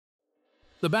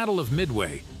The Battle of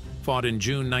Midway, fought in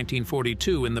June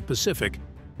 1942 in the Pacific,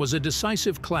 was a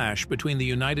decisive clash between the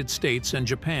United States and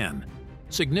Japan,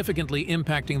 significantly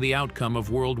impacting the outcome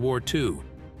of World War II.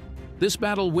 This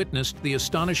battle witnessed the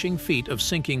astonishing feat of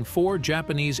sinking 4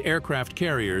 Japanese aircraft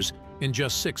carriers in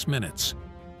just 6 minutes.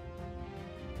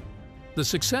 The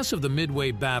success of the Midway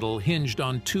battle hinged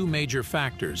on 2 major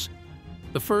factors.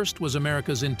 The first was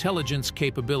America's intelligence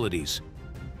capabilities.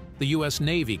 The U.S.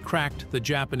 Navy cracked the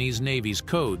Japanese Navy's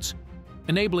codes,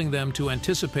 enabling them to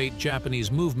anticipate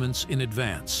Japanese movements in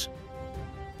advance.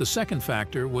 The second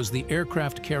factor was the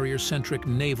aircraft carrier-centric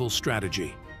naval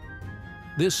strategy.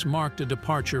 This marked a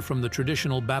departure from the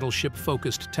traditional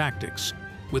battleship-focused tactics,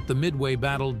 with the Midway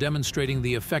battle demonstrating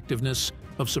the effectiveness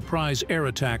of surprise air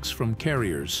attacks from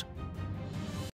carriers.